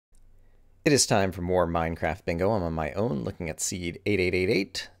It is time for more Minecraft Bingo. I'm on my own looking at seed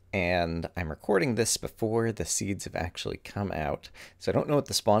 8888, and I'm recording this before the seeds have actually come out. So I don't know what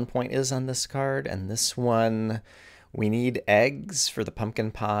the spawn point is on this card, and this one we need eggs for the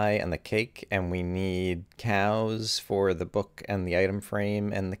pumpkin pie and the cake, and we need cows for the book and the item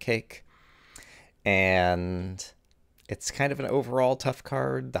frame and the cake. And it's kind of an overall tough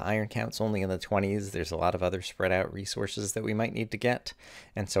card. The iron count's only in the 20s. There's a lot of other spread out resources that we might need to get.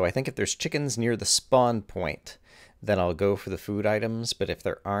 And so I think if there's chickens near the spawn point, then I'll go for the food items. But if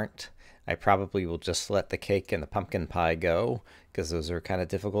there aren't, I probably will just let the cake and the pumpkin pie go, because those are kind of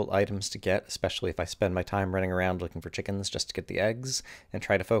difficult items to get, especially if I spend my time running around looking for chickens just to get the eggs and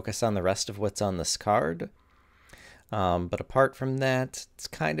try to focus on the rest of what's on this card. But apart from that, it's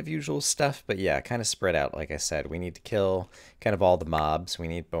kind of usual stuff. But yeah, kind of spread out, like I said. We need to kill kind of all the mobs. We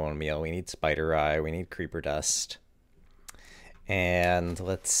need bone meal, we need spider eye, we need creeper dust. And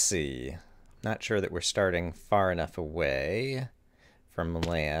let's see. Not sure that we're starting far enough away from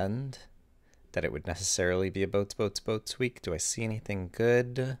land that it would necessarily be a boats week. Do I see anything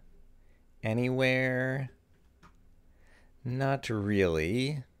good anywhere? Not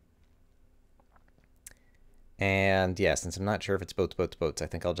really. And yeah, since I'm not sure if it's boats, I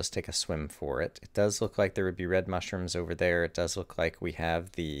think I'll just take a swim for it. It does look like there would be red mushrooms over there. It does look like we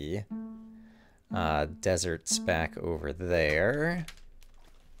have the deserts back over there.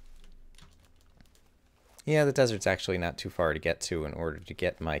 Yeah, the desert's actually not too far to get to in order to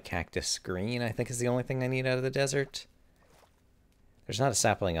get my cactus green, I think is the only thing I need out of the desert. There's not a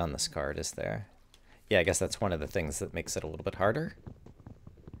sapling on this card, is there? Yeah, I guess that's one of the things that makes it a little bit harder.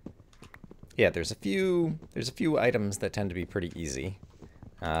 Yeah, there's a few items that tend to be pretty easy.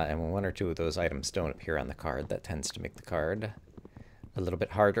 And when one or two of those items don't appear on the card, that tends to make the card a little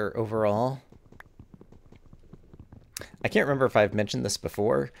bit harder overall. I can't remember if I've mentioned this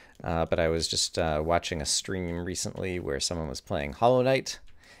before, but I was just watching a stream recently where someone was playing Hollow Knight,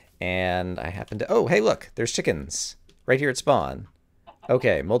 and I happened to... Oh, hey, look! There's chickens! Right here at spawn.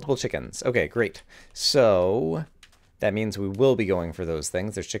 Okay, multiple chickens. Okay, great. So... that means we will be going for those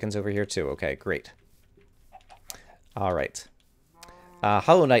things. There's chickens over here too. Okay, great. All right.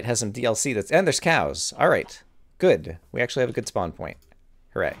 Hollow Knight has some DLC that's... and there's cows. All right. Good. We actually have a good spawn point.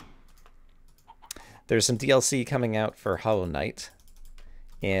 Hooray. There's some DLC coming out for Hollow Knight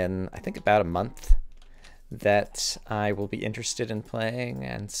in, I think, about a month that I will be interested in playing.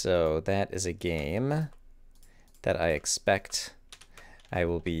 And so that is a game that I expect I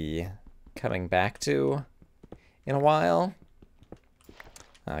will be coming back to in a while,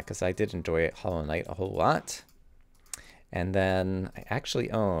 because I did enjoy Hollow Knight a whole lot. And then I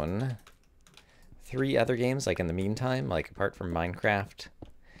actually own 3 other games, like in the meantime, like apart from Minecraft.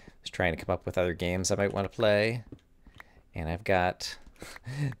 I was trying to come up with other games I might want to play, and I've got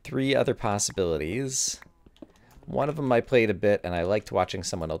 3 other possibilities. One of them I played a bit, and I liked watching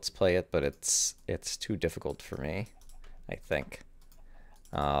someone else play it, but it's too difficult for me, I think.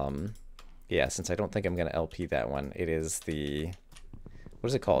 Yeah, since I don't think I'm going to LP that one, it is the, what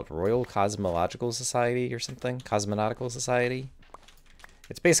is it called? Royal Cosmological Society or something? Cosmonautical Society?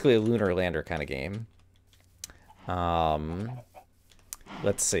 It's basically a lunar lander kind of game.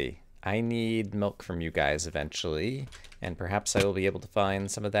 Let's see. I need milk from you guys eventually, and perhaps I will be able to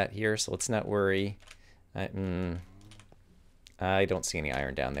find some of that here, so let's not worry. I don't see any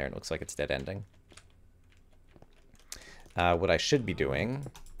iron down there. It looks like it's dead ending. What I should be doing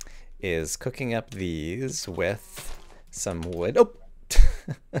is cooking up these with some wood. Oh!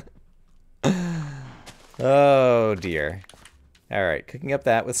 Oh, dear. All right, cooking up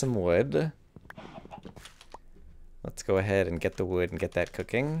that with some wood. Let's go ahead and get the wood and get that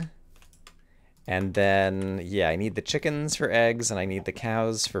cooking. And then, yeah, I need the chickens for eggs, and I need the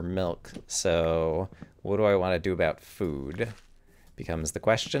cows for milk. So what do I want to do about food? Becomes the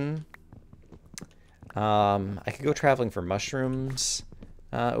question. I could go traveling for mushrooms.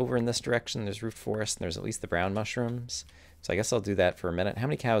 Over in this direction, there's root forest, and there's at least the brown mushrooms. So I guess I'll do that for a minute. How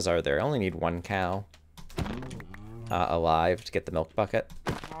many cows are there? I only need 1 cow alive to get the milk bucket.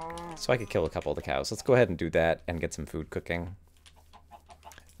 So I could kill a couple of the cows. Let's go ahead and do that and get some food cooking.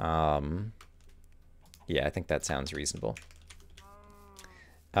 Yeah, I think that sounds reasonable.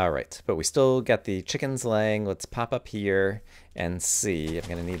 Alright, but we still got the chickens laying. Let's pop up here and see. I'm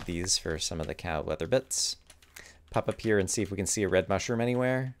going to need these for some of the cow leather bits. Pop up here and see if we can see a red mushroom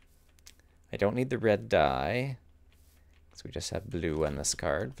anywhere. I don't need the red dye, because we just have blue on this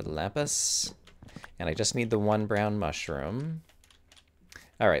card for the lapis. And I just need the 1 brown mushroom.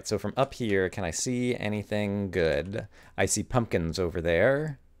 Alright, so from up here, can I see anything good? I see pumpkins over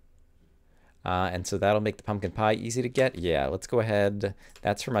there. And so that'll make the pumpkin pie easy to get. Yeah, let's go ahead.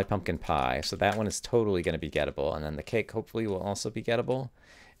 That's for my pumpkin pie. So that one is totally going to be gettable. And then the cake hopefully will also be gettable.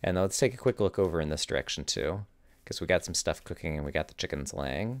 And let's take a quick look over in this direction too, because we got some stuff cooking and we got the chickens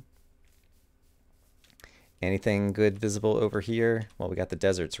laying. Anything good visible over here? Well, we got the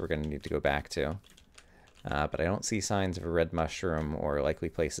deserts we're going to need to go back to. But I don't see signs of a red mushroom or likely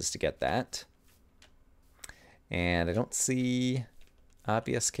places to get that. And I don't see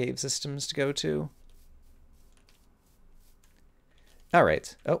obvious cave systems to go to. All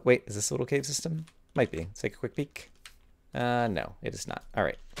right. Oh, wait, is this a little cave system? Might be. Let's take a quick peek. No, it is not. All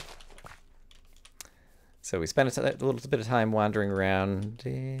right. So we spent a little bit of time wandering around.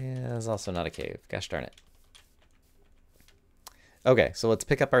 Yeah, there's also not a cave. Gosh darn it. Okay, so let's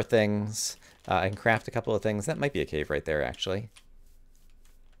pick up our things and craft a couple of things. That might be a cave right there, actually.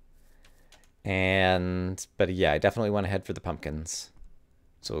 But yeah, I definitely want to head for the pumpkins.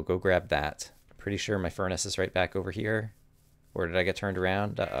 So we'll go grab that. I'm pretty sure my furnace is right back over here. Or did I get turned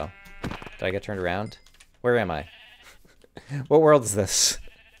around? Uh-oh. Did I get turned around? Where am I? What world is this?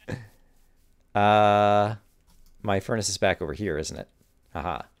 My furnace is back over here, isn't it?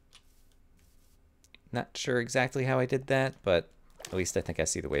 Haha. Not sure exactly how I did that, but at least I think I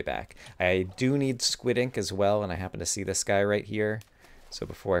see the way back. I do need squid ink as well, and I happen to see this guy right here. So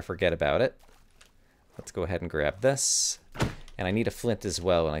before I forget about it, let's go ahead and grab this. And I need a flint as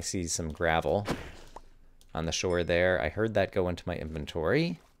well, and I see some gravel on the shore there. I heard that go into my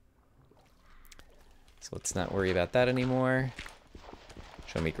inventory. So let's not worry about that anymore.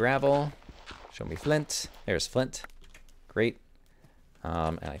 Show me gravel. Show me flint. There's flint. Great.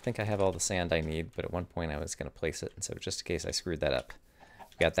 And I think I have all the sand I need, but at one point I was going to place it, and so just in case I screwed that up.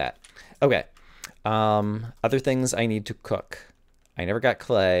 Got that. Okay. Other things I need to cook. I never got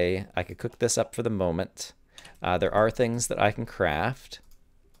clay. I could cook this up for the moment. There are things that I can craft.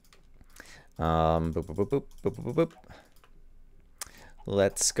 Boop, boop, boop, boop, boop, boop, boop.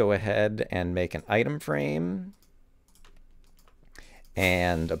 Let's go ahead and make an item frame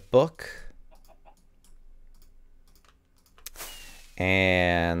and a book.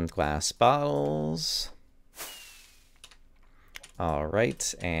 And glass bottles. All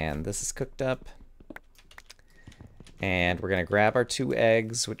right, and this is cooked up. And we're going to grab our 2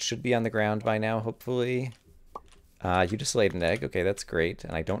 eggs, which should be on the ground by now, hopefully. You just laid an egg. Okay, that's great.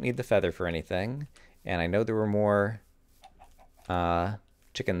 And I don't need the feather for anything. And I know there were more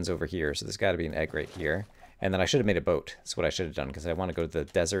chickens over here, so there's got to be an egg right here. And then I should have made a boat. That's what I should have done, because I want to go to the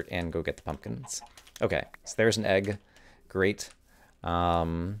desert and go get the pumpkins. Okay, so there's an egg. Great.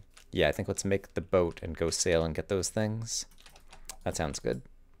 Yeah, I think let's make the boat and go sail and get those things. That sounds good.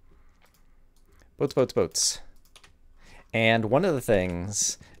 Boats, boats, boats. And one of the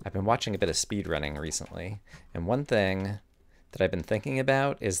things, I've been watching a bit of speedrunning recently, and one thing that I've been thinking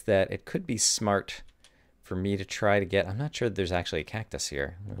about is that it could be smart for me to try to get, I'm not sure there's actually a cactus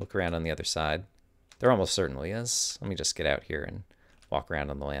here. Let me look around on the other side. There almost certainly is. Let me just get out here and walk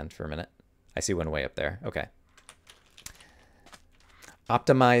around on the land for a minute. I see one way up there. Okay.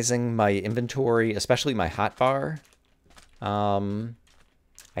 Optimizing my inventory, especially my hotbar.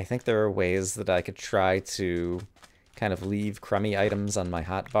 I think there are ways that I could try to kind of leave crummy items on my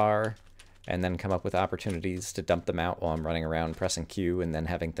hotbar and then come up with opportunities to dump them out while I'm running around pressing Q and then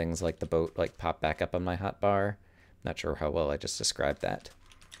having things like the boat like pop back up on my hotbar. Not sure how well I just described that.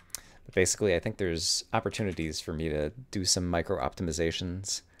 But basically, I think there's opportunities for me to do some micro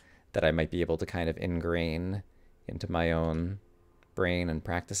optimizations that I might be able to kind of ingrain into my own brain and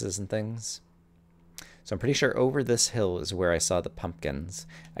practices and things. So I'm pretty sure over this hill is where I saw the pumpkins.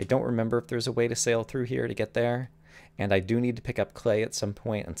 I don't remember if there's a way to sail through here to get there. And I do need to pick up clay at some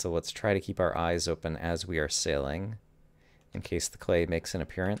point, and so let's try to keep our eyes open as we are sailing in case the clay makes an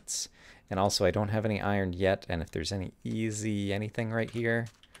appearance. And also, I don't have any iron yet, and if there's any easy anything right here,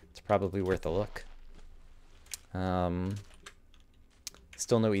 it's probably worth a look.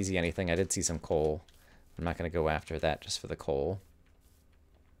 Still no easy anything. I did see some coal. I'm not going to go after that just for the coal.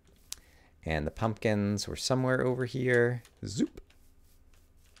 And the pumpkins were somewhere over here. Zoop!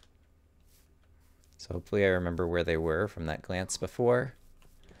 So hopefully I remember where they were from that glance before.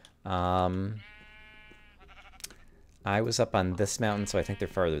 I was up on this mountain, so I think they're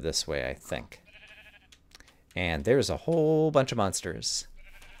farther this way, I think. And there's a whole bunch of monsters.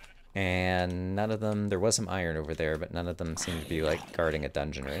 And none of them, there was some iron over there, but none of them seem to be like guarding a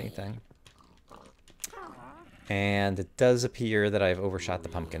dungeon or anything. And it does appear that I've overshot the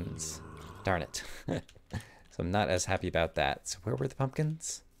pumpkins. Darn it. So I'm not as happy about that. So where were the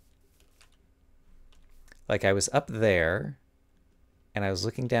pumpkins? Like I was up there, and I was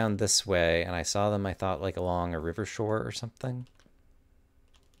looking down this way, and I saw them, I thought, like along a river shore or something.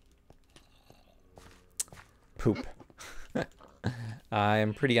 poop. I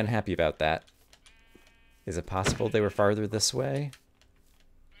am pretty unhappy about that. Is it possible they were farther this way?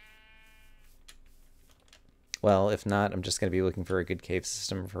 Well, if not, I'm just going to be looking for a good cave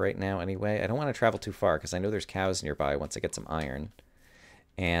system for right now anyway. I don't want to travel too far because I know there's cows nearby once I get some iron.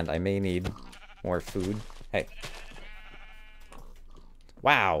 And I may need more food. Hey.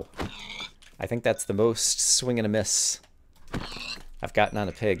 Wow. I think that's the most swing and a miss I've gotten on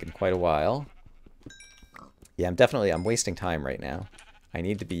a pig in quite a while. Yeah, I'm wasting time right now. I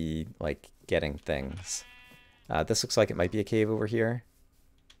need to be, like, getting things. This looks like it might be a cave over here.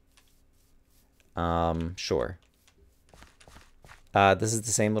 Sure. This is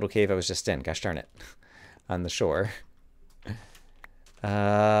the same little cave I was just in. Gosh darn it. On the shore.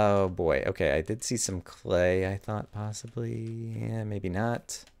 Oh, boy. Okay, I did see some clay, I thought, possibly. Yeah, maybe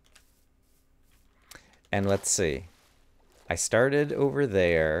not. And let's see. I started over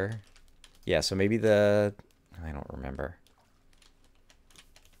there. Yeah, so maybe the... I don't remember.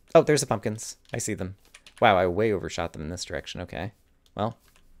 Oh, there's the pumpkins. I see them. Wow, I way overshot them in this direction. Okay. Well,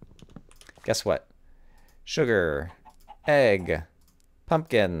 guess what? Sugar, egg,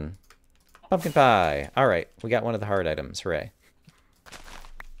 pumpkin, pumpkin pie. All right, we got one of the hard items. Hooray.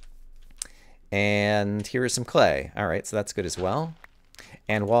 And here is some clay. All right, so that's good as well.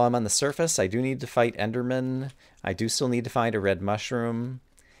 And while I'm on the surface, I do need to fight Enderman. I do still need to find a red mushroom.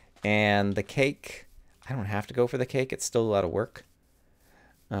 And the cake, I don't have to go for the cake. It's still a lot of work.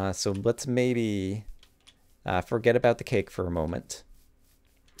 So let's maybe forget about the cake for a moment.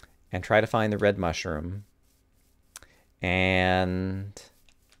 And try to find the red mushroom. And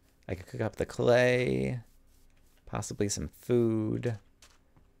I could cook up the clay. Possibly some food.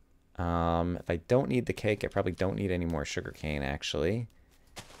 If I don't need the cake, I probably don't need any more sugarcane, actually.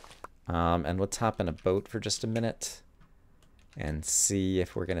 And let's hop in a boat for just a minute and see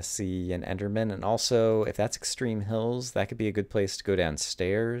if we're going to see an Enderman. And also, if that's Extreme Hills, that could be a good place to go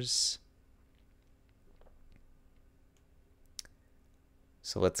downstairs.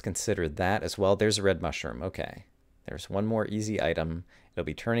 So let's consider that as well. There's a red mushroom. Okay. There's one more easy item. It'll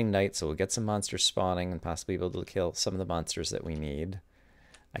be turning night, so we'll get some monsters spawning and possibly be able to kill some of the monsters that we need.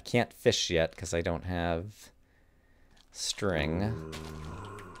 I can't fish yet because I don't have string.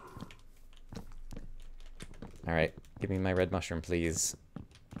 All right, give me my red mushroom, please.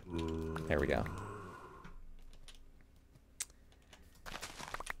 There we go.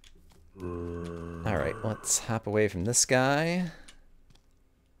 All right, let's hop away from this guy.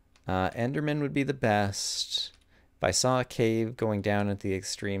 Enderman would be the best. If I saw a cave going down into the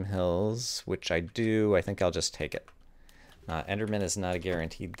extreme hills, which I do, I think I'll just take it. Enderman is not a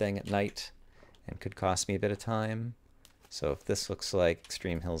guaranteed thing at night and could cost me a bit of time. So if this looks like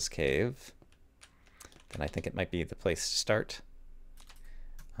Extreme Hills Cave, then I think it might be the place to start.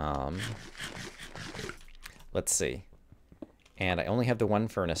 Let's see. And I only have the one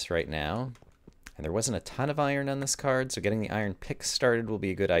furnace right now. And there wasn't a ton of iron on this card, so getting the iron pick started will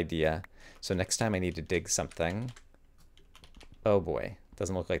be a good idea. So next time I need to dig something. Oh boy,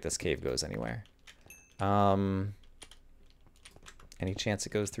 doesn't look like this cave goes anywhere. Any chance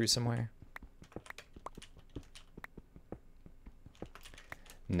it goes through somewhere?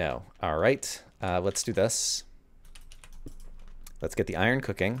 No. All right, let's do this. Let's get the iron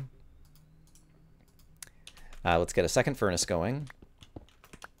cooking. Let's get a second furnace going.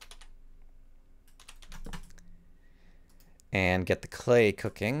 And get the clay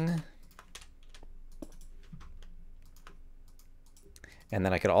cooking. And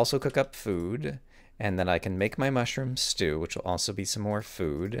then I could also cook up food. And then I can make my mushroom stew, which will also be some more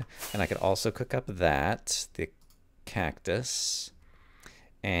food. And I could also cook up that, the cactus.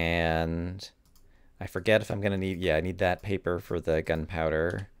 And I forget if I'm going to need, yeah, I need that paper for the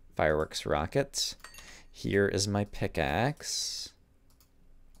gunpowder fireworks rocket. Here is my pickaxe.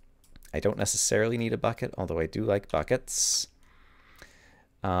 I don't necessarily need a bucket, although I do like buckets.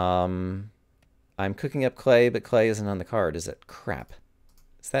 I'm cooking up clay, but clay isn't on the card, is it? Crap.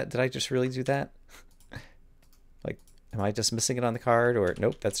 Did I just really do that? Like, am I just missing it on the card? Or,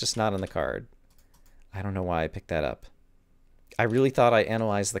 nope, that's just not on the card. I don't know why I picked that up. I really thought I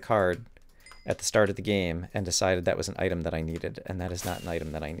analyzed the card at the start of the game and decided that was an item that I needed, and that is not an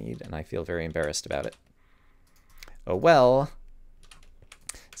item that I need, and I feel very embarrassed about it. Oh well.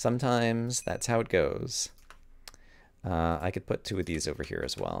 Sometimes that's how it goes. I could put 2 of these over here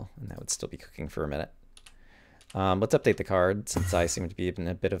as well, and that would still be cooking for a minute. Let's update the card, since I seem to be in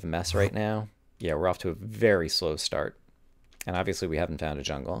a bit of a mess right now. Yeah, we're off to a very slow start. And obviously we haven't found a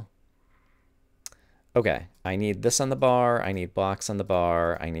jungle. Okay, I need this on the bar, I need blocks on the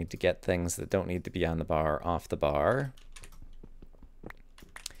bar, I need to get things that don't need to be on the bar off the bar.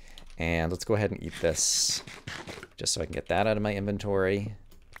 And let's go ahead and eat this, just so I can get that out of my inventory.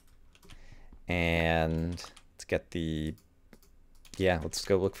 And let's get the... Yeah, let's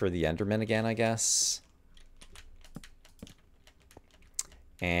go look for the Enderman again, I guess.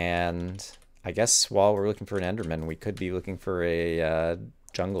 And I guess while we're looking for an Enderman, we could be looking for a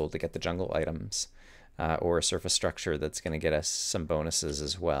jungle to get the jungle items. Or a surface structure that's going to get us some bonuses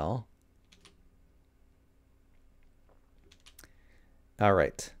as well. All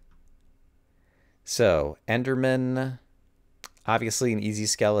right. So, Enderman, obviously an easy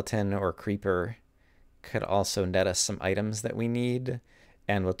skeleton or creeper could also net us some items that we need.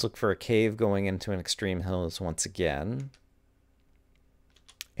 And let's look for a cave going into an extreme hills once again.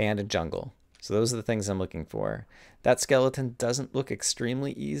 And a jungle. So those are the things I'm looking for. That skeleton doesn't look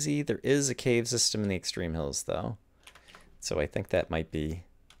extremely easy. There is a cave system in the extreme hills, though. So I think that might be...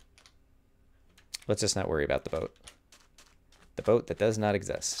 Let's just not worry about the boat. The boat that does not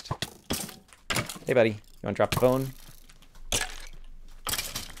exist. Hey, buddy. You want to drop the bone?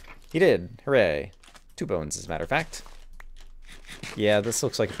 He did. Hooray. 2 bones, as a matter of fact. Yeah, this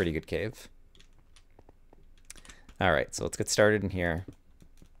looks like a pretty good cave. Alright, so let's get started in here.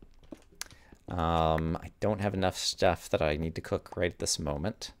 I don't have enough stuff that I need to cook right at this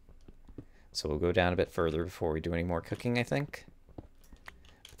moment. So we'll go down a bit further before we do any more cooking, I think.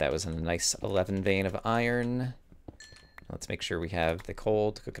 But that was a nice 11 vein of iron. Let's make sure we have the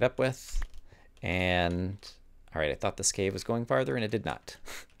coal to cook it up with. And, alright, I thought this cave was going farther, and it did not.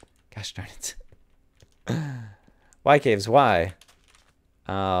 Gosh darn it. Why caves? Why?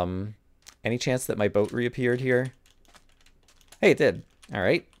 Any chance that my boat reappeared here? Hey, it did.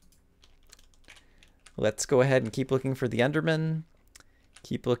 Alright. Let's go ahead and keep looking for the Enderman.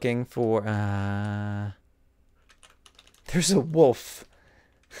 Keep looking for... There's a wolf.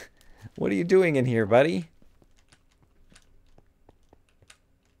 What are you doing in here, buddy?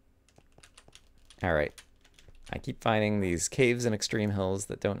 Alright. I keep finding these caves and extreme hills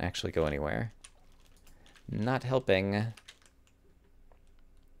that don't actually go anywhere. Not helping.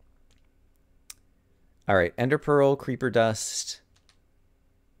 Alright, Ender Pearl, Creeper Dust,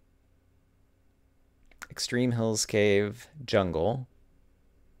 Extreme Hills Cave, Jungle.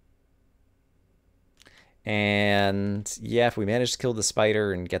 And yeah, if we manage to kill the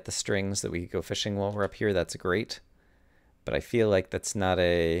spider and get the strings that we could go fishing while we're up here, that's great. But I feel like that's not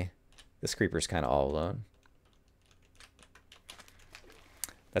a... This creeper's kind of all alone.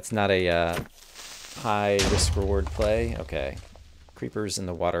 That's not a high risk-reward play. Okay. Creepers in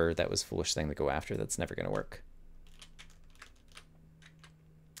the water, that was a foolish thing to go after. That's never going to work.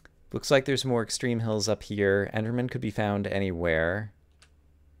 Looks like there's more extreme hills up here. Enderman could be found anywhere.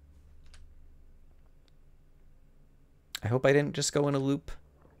 I hope I didn't just go in a loop.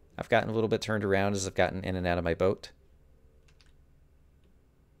 I've gotten a little bit turned around as I've gotten in and out of my boat.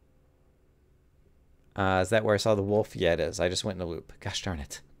 Is that where I saw the wolf? Yeah, it is. I just went in a loop. Gosh darn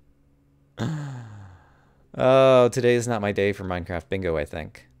it. Oh, today is not my day for Minecraft bingo, I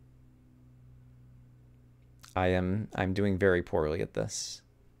think. I'm doing very poorly at this.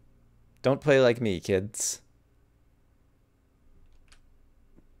 Don't play like me, kids.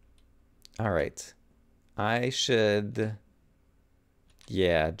 Alright. I should...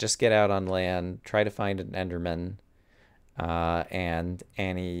 Yeah, just get out on land, try to find an Enderman, and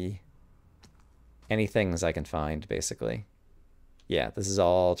any things I can find, basically. Yeah, this is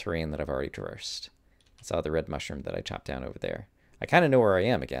all terrain that I've already traversed. I saw the red mushroom that I chopped down over there. I kind of know where I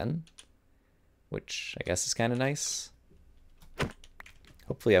am again, which I guess is kind of nice.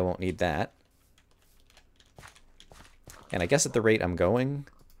 Hopefully I won't need that. And I guess at the rate I'm going...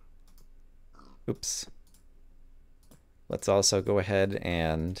 Oops. Let's also go ahead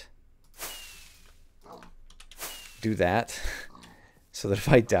and do that so that if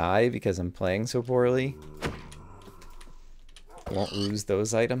I die because I'm playing so poorly, I won't lose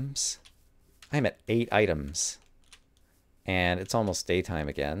those items. I'm at 8 items and it's almost daytime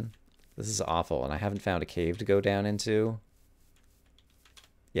again. This is awful, and I haven't found a cave to go down into.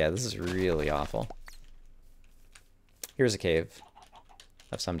 Yeah, this is really awful. Here's a cave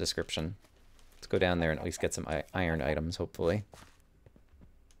of some description. Let's go down there and at least get some iron items, hopefully.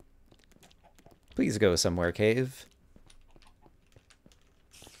 Please go somewhere, cave.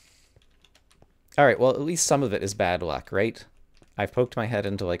 Alright, well, at least some of it is bad luck, right? I've poked my head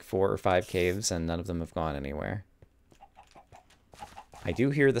into like 4 or 5 caves, and none of them have gone anywhere. I do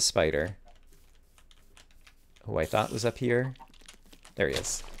hear the spider, who I thought was up here. There he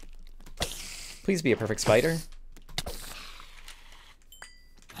is. Please be a perfect spider.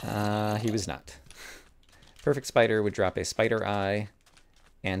 He was not. Perfect spider would drop a spider eye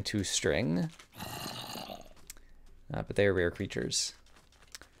and 2 string. But they are rare creatures.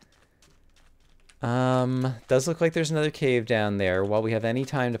 Does look like there's another cave down there. While we have any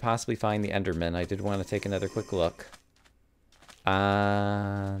time to possibly find the Enderman, I did want to take another quick look.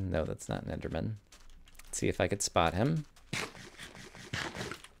 No, that's not an Enderman. Let's see if I could spot him.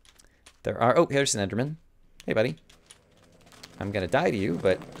 There are... Oh, there's an Enderman. Hey, buddy. I'm gonna die to you,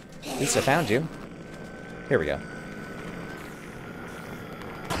 but at least I found you. Here we go.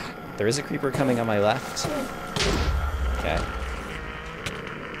 There is a creeper coming on my left. Okay.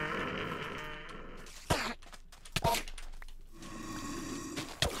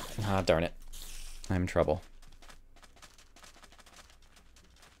 Ah, darn it. I'm in trouble.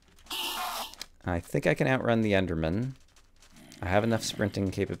 I think I can outrun the Enderman. I have enough sprinting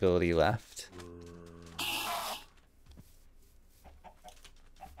capability left.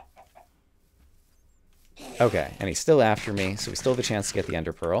 Okay, and he's still after me, so we still have a chance to get the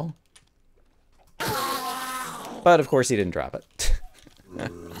Ender Pearl. But of course he didn't drop it.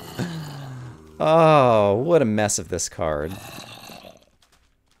 Oh, what a mess of this card.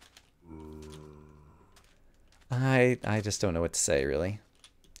 I just don't know what to say, really.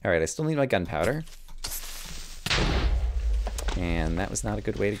 Alright, I still need my gunpowder. And that was not a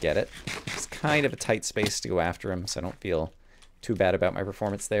good way to get it. It's kind of a tight space to go after him, so I don't feel too bad about my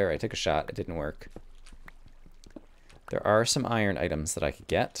performance there. I took a shot, it didn't work. There are some iron items that I could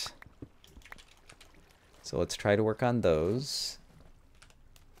get. So let's try to work on those.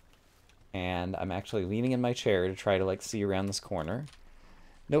 And I'm actually leaning in my chair to try to, like, see around this corner.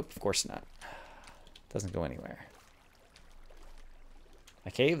 Nope, of course not. Doesn't go anywhere.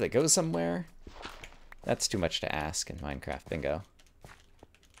 A cave that goes somewhere? That's too much to ask in Minecraft Bingo.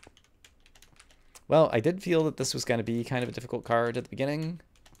 Well, I did feel that this was going to be kind of a difficult card at the beginning.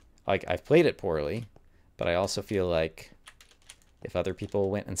 Like, I've played it poorly, but I also feel like if other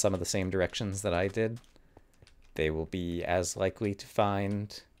people went in some of the same directions that I did, they will be as likely to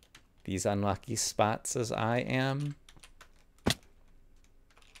find these unlucky spots as I am.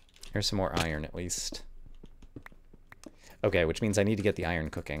 Here's some more iron, at least. Okay, which means I need to get the iron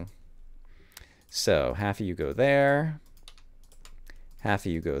cooking. So, half of you go there. Half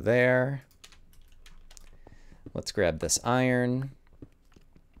of you go there. Let's grab this iron.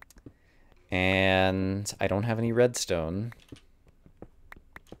 And I don't have any redstone,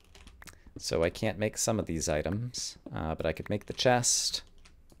 so I can't make some of these items, but I could make the chest.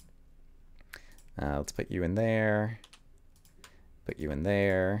 Let's put you in there. Put you in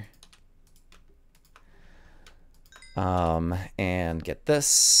there. And get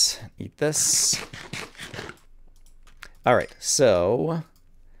this. Eat this. All right, so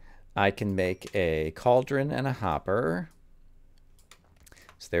I can make a cauldron and a hopper.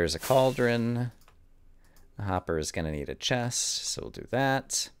 So there's a cauldron. The hopper is going to need a chest, so we'll do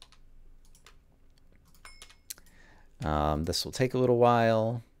that. This will take a little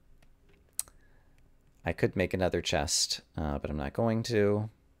while. I could make another chest, but I'm not going to.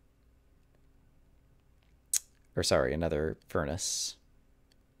 Or sorry, another furnace.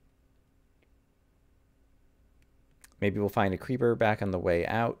 Maybe we'll find a creeper back on the way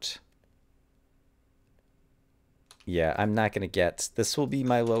out. Yeah, I'm not going to get... This will be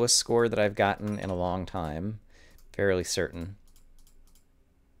my lowest score that I've gotten in a long time. Fairly certain.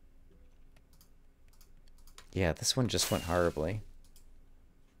 Yeah, this one just went horribly.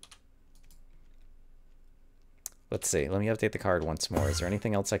 Let's see. Let me update the card once more. Is there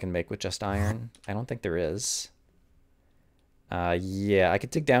anything else I can make with just iron? I don't think there is. Yeah, I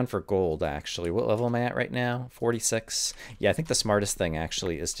could dig down for gold, actually. What level am I at right now? 46. Yeah, I think the smartest thing,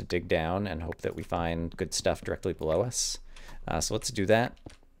 actually, is to dig down and hope that we find good stuff directly below us. So let's do that.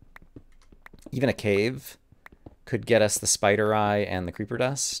 Even a cave could get us the spider eye and the creeper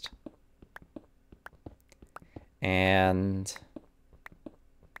dust. And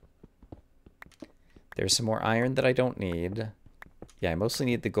there's some more iron that I don't need. Yeah, I mostly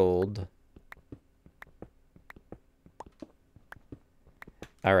need the gold.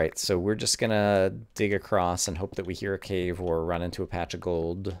 All right, so we're just gonna dig across and hope that we hear a cave or run into a patch of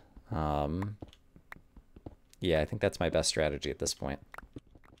gold. Yeah, I think that's my best strategy at this point.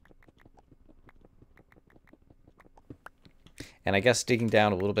 And I guess digging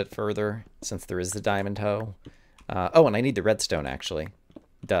down a little bit further, since there is the diamond hoe. Oh, and I need the redstone, actually.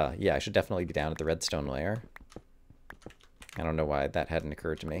 Duh, yeah, I should definitely be down at the redstone layer. I don't know why that hadn't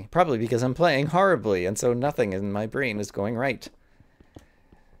occurred to me. Probably because I'm playing horribly, and so nothing in my brain is going right.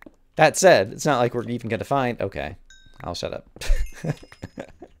 That said, it's not like we're even going to find... Okay, I'll shut up.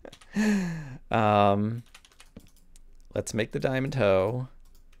 Let's make the diamond hoe.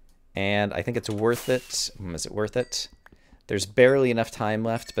 And I think it's worth it. Is it worth it? There's barely enough time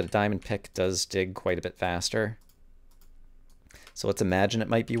left, but a diamond pick does dig quite a bit faster. So let's imagine it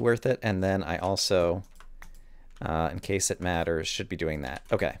might be worth it. And then I also, in case it matters, should be doing that.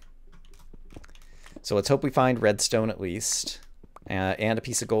 Okay. So let's hope we find redstone at least. And a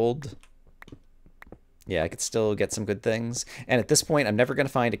piece of gold. Yeah, I could still get some good things. And at this point, I'm never going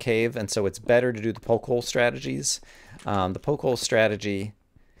to find a cave, and so it's better to do the poke hole strategies. The poke hole strategy,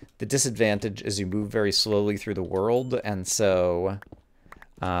 the disadvantage is you move very slowly through the world, and so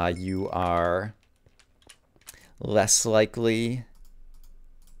you are less likely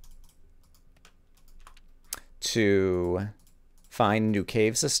to find new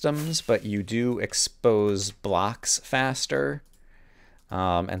cave systems, but you do expose blocks faster.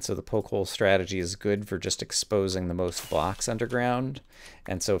 And so the poke hole strategy is good for just exposing the most blocks underground.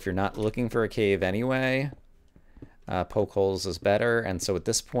 And so if you're not looking for a cave anyway, poke holes is better. And so at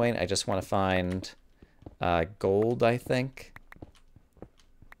this point, I just want to find gold, I think.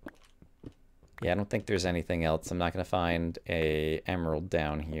 Yeah, I don't think there's anything else. I'm not going to find a emerald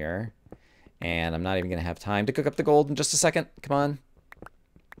down here. And I'm not even going to have time to cook up the gold in just a second. Come on.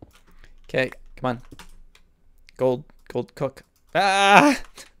 Okay, come on. Gold, cook. Ah!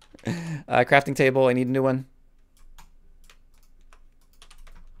 Crafting table, I need a new one.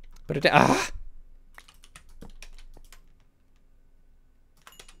 Put it down. Ah!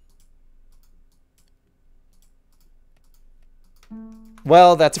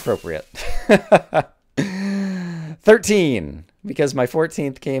 Well, that's appropriate. 13, because my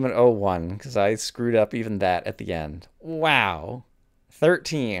 14th came in 01, because I screwed up even that at the end. Wow.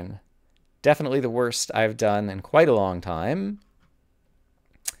 13. Definitely the worst I've done in quite a long time.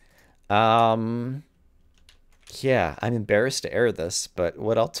 Yeah, I'm embarrassed to air this, but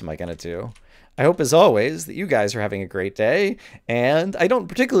what else am I going to do? I hope, as always, that you guys are having a great day, and I don't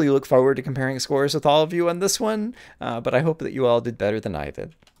particularly look forward to comparing scores with all of you on this one, but I hope that you all did better than I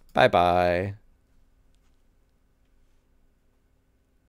did. Bye-bye.